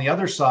Carlson on the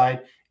other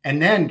side,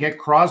 and then get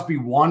Crosby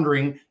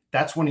wandering.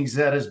 That's when he's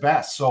at his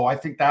best. So I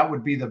think that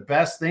would be the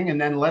best thing.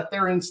 And then let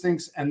their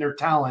instincts and their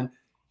talent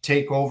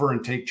take over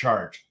and take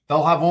charge.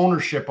 They'll have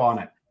ownership on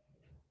it.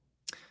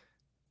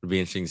 It'll be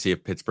interesting to see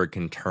if Pittsburgh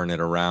can turn it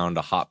around.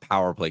 A hot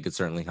power play could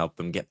certainly help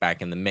them get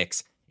back in the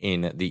mix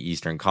in the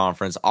Eastern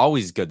Conference.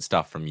 Always good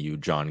stuff from you,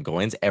 John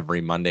Goins,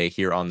 every Monday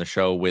here on the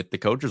show with the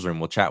Coaches Room.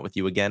 We'll chat with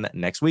you again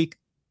next week.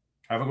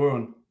 Have a good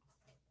one.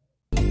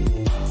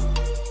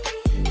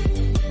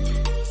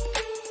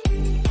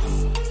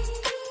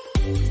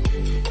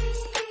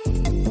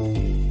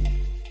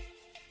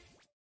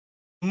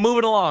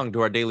 Moving along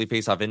to our daily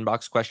Faceoff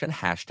inbox question,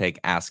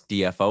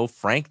 #AskDFO.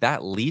 Frank,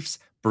 that Leafs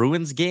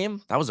Bruins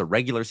game, that was a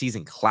regular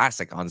season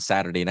classic on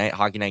Saturday night.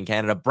 Hockey Night in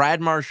Canada.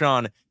 Brad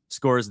Marchand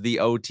scores the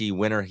OT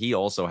winner. He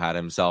also had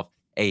himself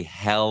a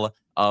hell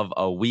of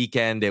a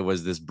weekend. It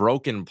was this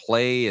broken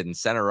play in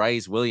center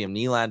ice. William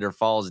Nylander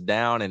falls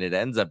down, and it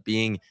ends up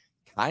being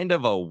kind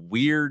of a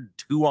weird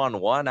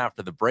 2-on-1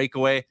 after the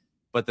breakaway.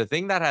 But the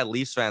thing that had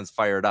Leafs fans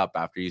fired up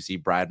after you see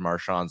Brad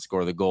Marchand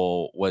score the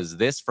goal was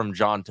this from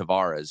John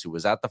Tavares, who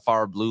was at the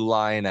far blue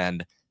line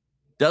and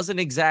doesn't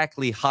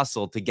exactly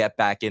hustle to get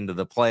back into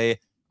the play.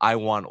 I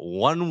want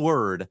one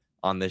word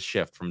on this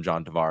shift from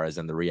John Tavares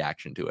and the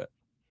reaction to it.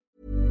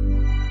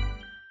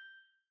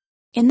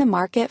 In the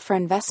market for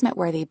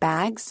investment-worthy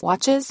bags,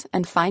 watches,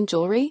 and fine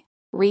jewelry,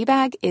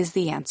 Rebag is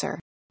the answer.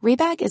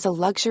 Rebag is a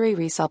luxury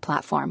resale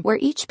platform where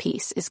each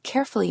piece is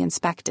carefully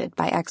inspected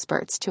by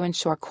experts to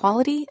ensure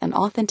quality and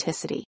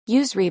authenticity.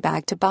 Use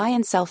Rebag to buy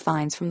and sell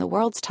finds from the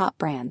world's top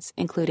brands,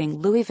 including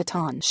Louis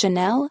Vuitton,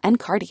 Chanel, and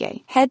Cartier.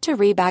 Head to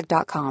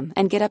Rebag.com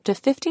and get up to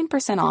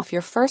 15% off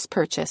your first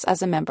purchase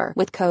as a member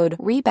with code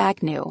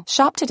REBAGNEW.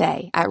 Shop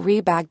today at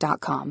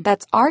Rebag.com.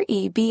 That's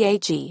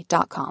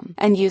REBAG.com.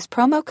 And use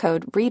promo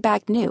code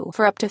REBAGNEW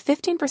for up to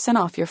 15%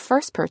 off your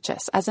first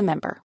purchase as a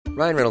member.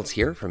 Ryan Reynolds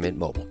here from Mint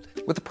Mobile.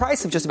 With the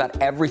price of just about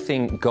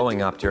everything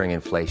going up during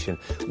inflation,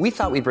 we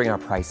thought we'd bring our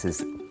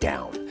prices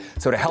down.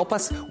 So to help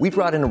us, we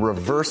brought in a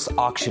reverse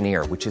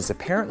auctioneer, which is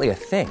apparently a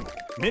thing.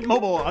 Mint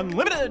Mobile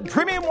Unlimited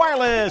Premium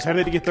Wireless. How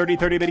to get 30,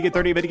 30, bit to get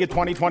 30, bit to get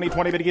 20, 20,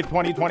 20, bit to get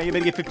 20, 20, bit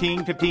to get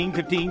 15, 15,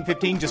 15,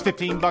 15, just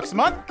 $15 a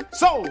month?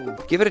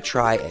 Sold! Give it a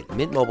try at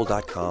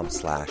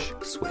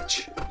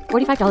mintmobile.com/switch.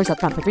 $45 up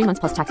front for 3 months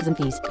plus taxes and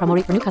fees. Promo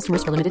rate for new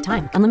customers for limited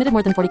time. Unlimited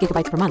more than 40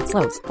 gigabytes per month.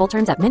 Slows full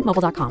terms at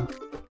mintmobile.com.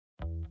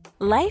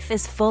 Life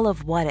is full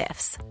of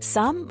what-ifs.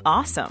 Some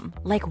awesome,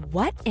 like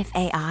what if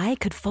AI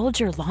could fold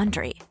your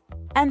laundry?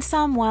 And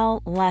some,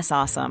 well, less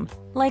awesome,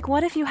 like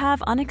what if you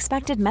have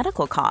unexpected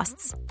medical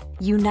costs?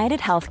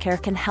 United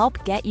Healthcare can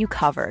help get you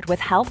covered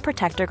with Health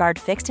Protector Guard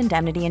fixed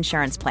indemnity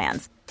insurance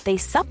plans. They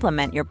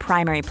supplement your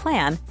primary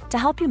plan to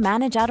help you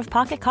manage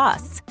out-of-pocket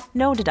costs.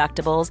 No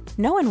deductibles,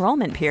 no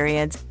enrollment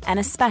periods, and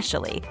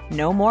especially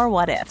no more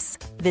what-ifs.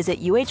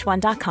 Visit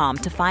uh1.com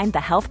to find the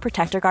Health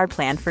Protector Guard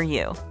plan for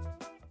you.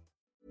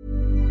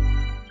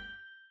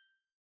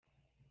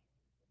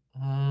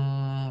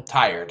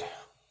 Tired.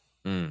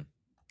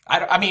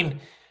 I mean,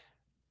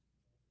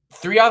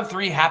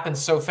 3-on-3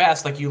 happens so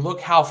fast. Like, you look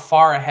how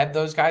far ahead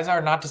those guys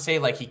are. Not to say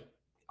like he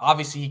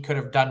could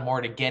have done more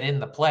to get in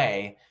the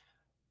play,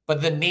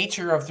 But the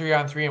nature of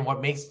 3-on-3 and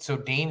what makes it so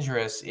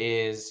dangerous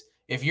is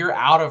if you're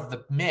out of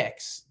the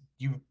mix,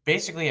 you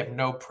basically have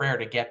no prayer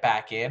to get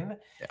back in.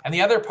 Yeah. And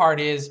the other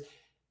part is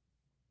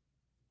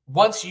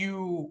once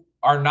you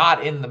are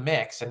not in the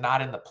mix and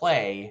not in the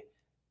play,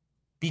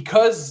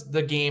 because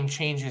the game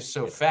changes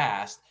so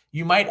fast,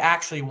 you might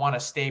actually want to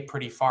stay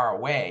pretty far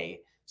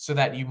away so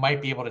that you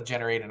might be able to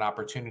generate an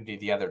opportunity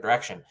the other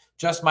direction.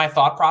 Just my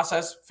thought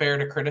process, fair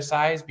to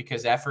criticize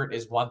because effort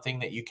is one thing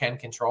that you can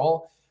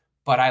control.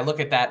 But I look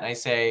at that and I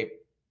say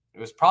it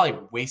was probably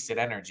wasted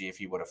energy if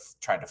he would have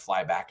tried to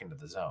fly back into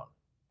the zone.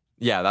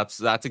 Yeah, that's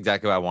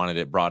exactly why I wanted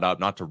it brought up.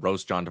 Not to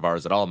roast John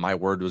Tavares at all. My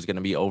word was going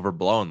to be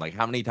overblown. Like,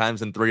 how many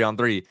times in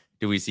 3-on-3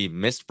 do we see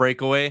missed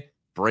breakaway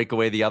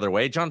the other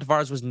way? John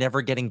Tavares was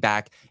never getting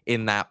back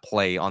in that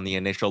play on the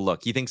initial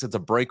look. He thinks it's a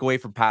breakaway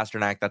from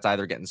Pasternak that's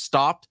either getting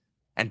stopped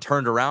and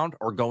turned around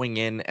or going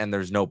in and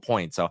there's no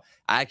point. So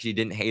I actually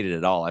didn't hate it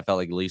at all. I felt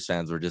like Leafs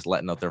fans were just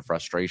letting out their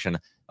frustration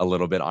a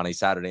little bit on a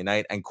Saturday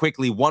night. And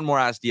quickly, one more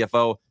Ask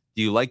DFO.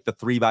 Do you like the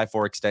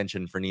 3x4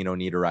 extension for Nino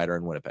Niederreiter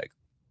in Winnipeg?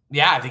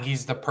 Yeah, I think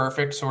he's the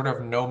perfect sort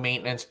of no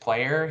maintenance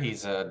player.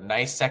 He's a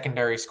nice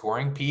secondary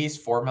scoring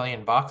piece. $4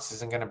 million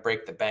isn't going to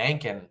break the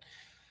bank. And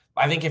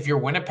I think if you're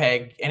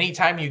Winnipeg,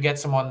 anytime you get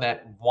someone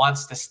that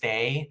wants to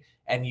stay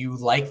and you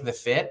like the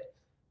fit,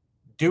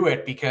 do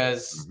it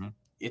because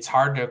it's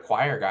hard to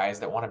acquire guys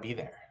that want to be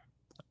there.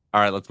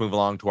 All right, let's move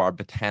along to our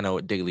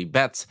Betano daily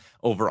bets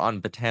over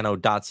on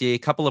Betano.ca. A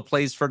couple of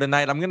plays for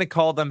tonight. I'm going to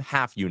call them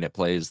half-unit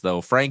plays,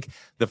 though, Frank.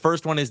 The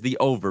first one is the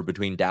over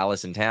between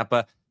Dallas and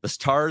Tampa. The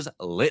Stars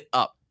lit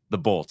up the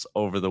Bolts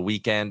over the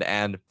weekend,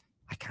 and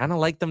I kind of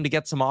like them to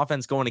get some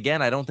offense going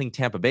again. I don't think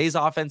Tampa Bay's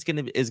offense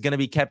is going to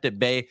be kept at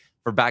bay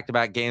for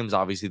back-to-back games.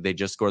 Obviously, they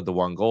just scored the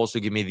 1 goal, so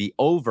give me the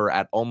over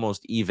at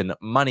almost even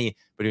money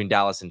between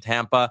Dallas and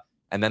Tampa.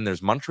 And then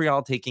there's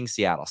Montreal taking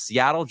Seattle.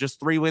 Seattle just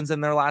 3 wins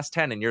in their last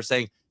 10, and you're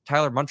saying,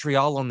 Tyler,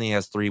 Montreal only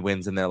has 3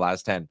 wins in their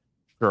last 10.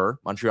 Sure,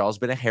 Montreal's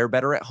been a hair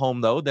better at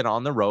home, though, than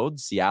on the road.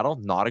 Seattle,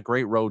 not a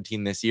great road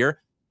team this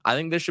year. I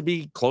think this should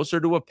be closer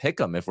to a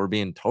pick'em if we're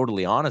being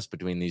totally honest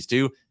between these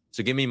two.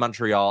 So give me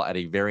Montreal at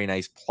a very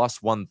nice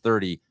plus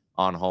 130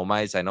 on home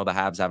ice. I know the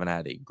Habs haven't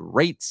had a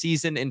great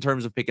season in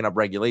terms of picking up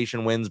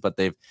regulation wins, but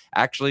they've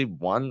actually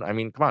won,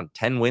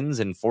 10 wins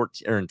in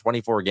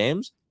 24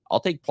 games. I'll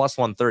take plus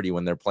 130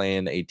 when they're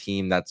playing a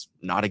team that's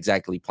not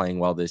exactly playing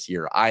well this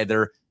year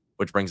either.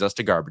 Which brings us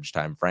to garbage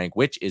time, Frank,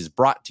 which is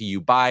brought to you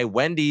by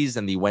Wendy's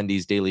and the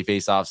Wendy's Daily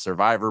Faceoff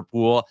Survivor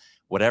Pool.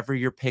 Whatever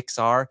your picks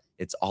are,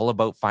 it's all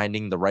about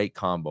finding the right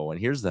combo. And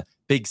here's the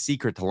big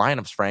secret to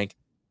lineups, Frank.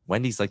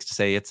 Wendy's likes to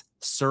say it's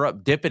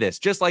surreptitious,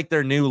 just like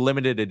their new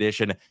limited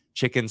edition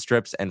chicken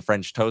strips and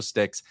French toast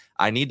sticks.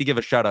 I need to give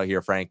a shout out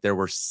here, Frank. There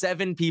were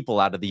 7 people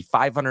out of the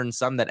 500 and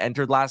some that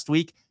entered last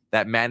week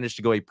that managed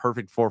to go a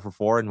perfect 4 for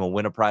 4 and will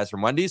win a prize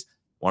from Wendy's.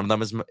 One of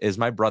them is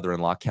my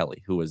brother-in-law,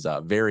 Kelly, who was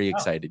very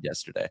excited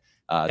yesterday.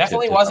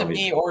 Definitely wasn't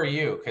me or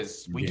you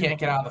because we can't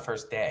get out the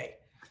first day.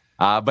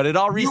 But it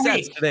all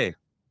resets today.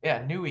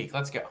 Yeah, new week.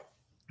 Let's go.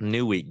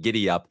 New week.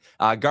 Giddy up.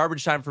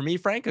 Garbage time for me,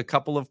 Frank. A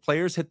couple of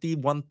players hit the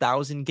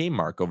 1,000 game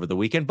mark over the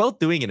weekend, both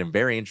doing it in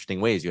very interesting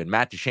ways. You had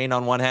Matt Duchene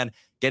on one hand,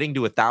 getting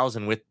to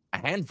 1,000 with a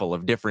handful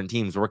of different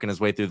teams working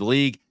his way through the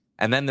league.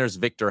 And then there's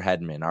Victor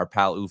Hedman. Our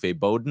pal Uffe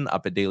Boden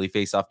up at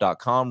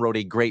dailyfaceoff.com wrote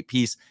a great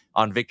piece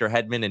on Victor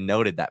Hedman and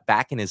noted that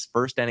back in his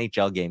first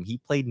NHL game, he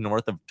played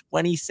north of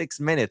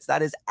 26 minutes.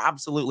 That is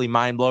absolutely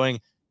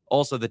mind-blowing.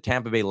 Also, the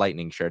Tampa Bay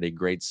Lightning shared a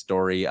great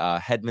story.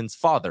 Hedman's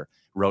father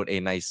wrote a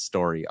nice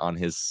story on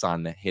his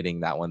son hitting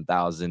that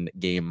 1,000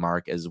 game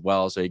mark as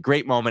well. So a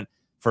great moment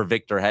for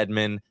Victor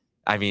Hedman.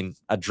 I mean,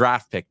 a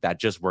draft pick that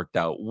just worked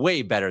out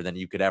way better than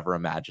you could ever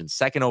imagine.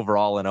 2nd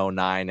overall in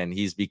 2009, and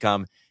he's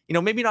become,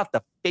 maybe not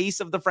the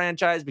face of the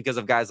franchise because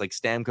of guys like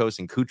Stamkos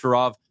and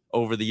Kucherov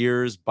over the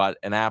years, but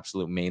an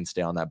absolute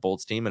mainstay on that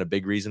Bolts team and a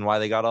big reason why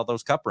they got all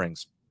those cup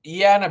rings.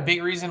 Yeah, and a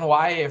big reason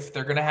why, if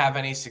they're going to have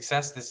any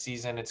success this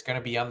season, it's going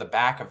to be on the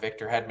back of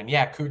Victor Hedman.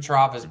 Yeah,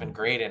 Kucherov has been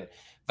great, and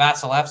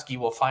Vasilevsky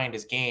will find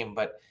his game,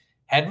 but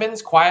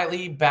Hedman's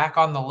quietly back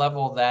on the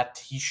level that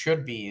he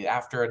should be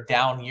after a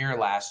down year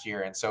last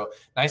year. And so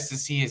nice to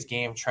see his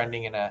game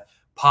trending in a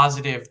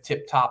positive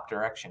tip-top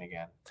direction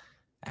again.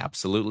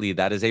 Absolutely.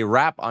 That is a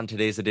wrap on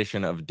today's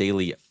edition of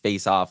Daily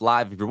Face-Off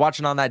Live. If you're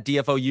watching on that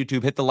DFO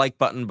YouTube, hit the like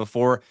button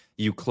before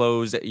you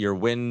close your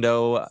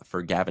window.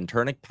 For Gavin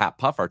Turnick, Pat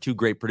Puff, our 2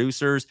 great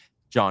producers,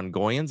 John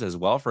Goyens as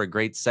well for a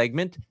great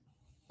segment.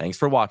 Thanks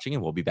for watching,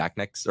 and we'll be back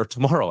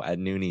tomorrow at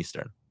noon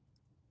Eastern.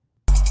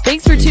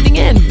 Thanks for tuning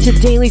in to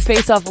Daily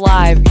Face-Off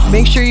Live.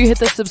 Make sure you hit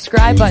the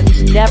subscribe button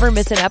to never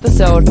miss an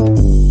episode.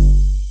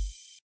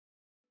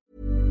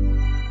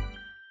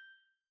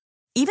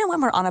 Even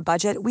when we're on a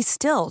budget, we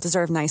still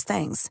deserve nice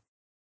things.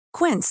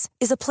 Quince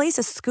is a place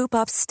to scoop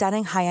up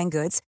stunning high-end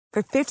goods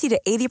for 50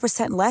 to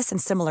 80% less than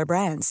similar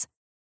brands.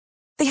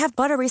 They have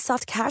buttery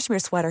soft cashmere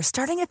sweaters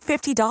starting at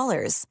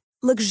 $50,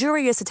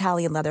 luxurious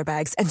Italian leather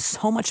bags, and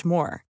so much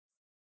more.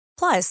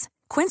 Plus,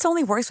 Quince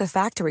only works with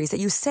factories that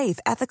use safe,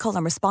 ethical,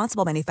 and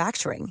responsible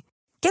manufacturing.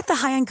 Get the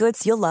high-end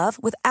goods you'll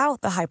love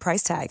without the high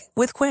price tag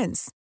with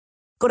Quince.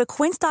 Go to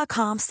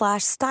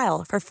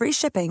quince.com/style for free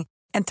shipping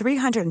and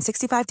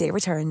 365-day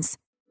returns.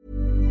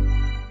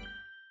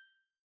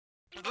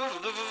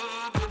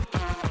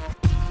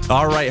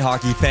 All right,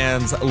 hockey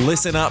fans,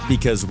 listen up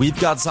because we've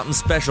got something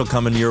special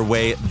coming your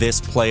way this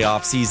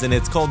playoff season.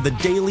 It's called the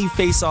Daily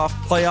Faceoff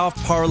Playoff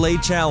Parlay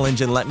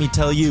Challenge, and let me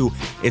tell you,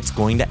 it's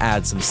going to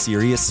add some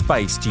serious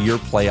spice to your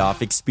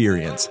playoff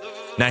experience.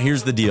 Now,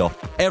 here's the deal.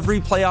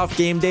 Every playoff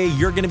game day,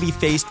 you're going to be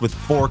faced with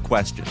 4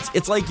 questions.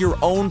 It's like your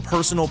own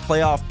personal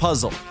playoff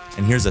puzzle.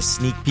 And here's a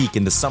sneak peek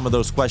into some of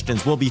those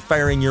questions we'll be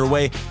firing your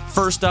way.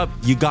 First up,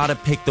 you got to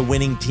pick the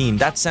winning team.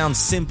 That sounds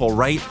simple,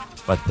 right?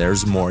 But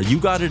there's more. You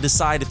got to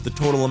decide if the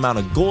total amount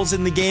of goals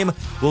in the game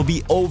will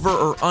be over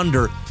or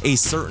under a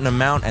certain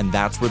amount, and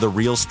that's where the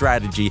real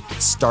strategy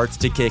starts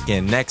to kick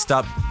in. Next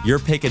up, you're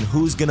picking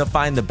who's going to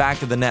find the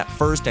back of the net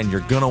first, and you're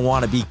going to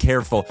want to be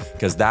careful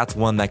because that's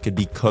one that could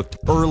be cooked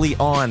early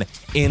on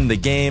in the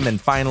game. And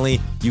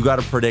finally, you got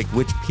to predict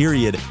which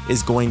period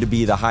is going to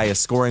be the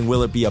highest scoring.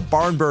 Will it be a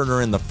barn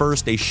burner in the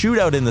first, a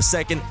shootout in the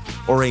second,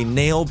 or a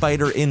nail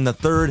biter in the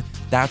third?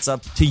 That's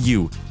up to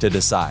you to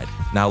decide.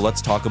 Now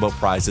let's talk about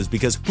prizes,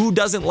 because who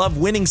doesn't love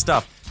winning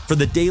stuff? For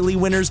the daily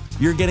winners,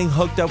 you're getting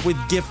hooked up with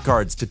gift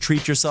cards to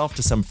treat yourself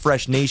to some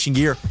fresh Nation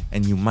gear,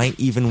 and you might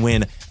even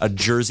win a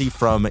jersey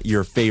from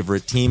your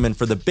favorite team. And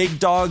for the big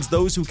dogs,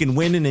 those who can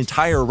win an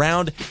entire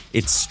round,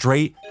 it's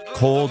straight,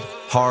 cold,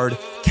 hard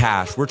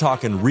cash. We're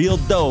talking real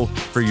dough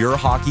for your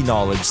hockey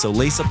knowledge. So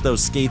lace up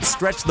those skates,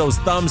 stretch those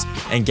thumbs,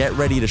 and get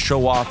ready to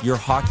show off your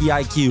hockey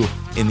IQ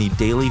in the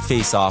Daily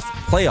Faceoff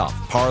Playoff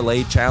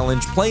Parlay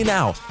Challenge. Play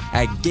now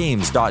at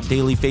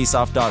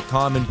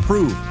games.dailyfaceoff.com and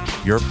prove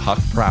your puck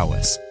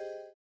prowess.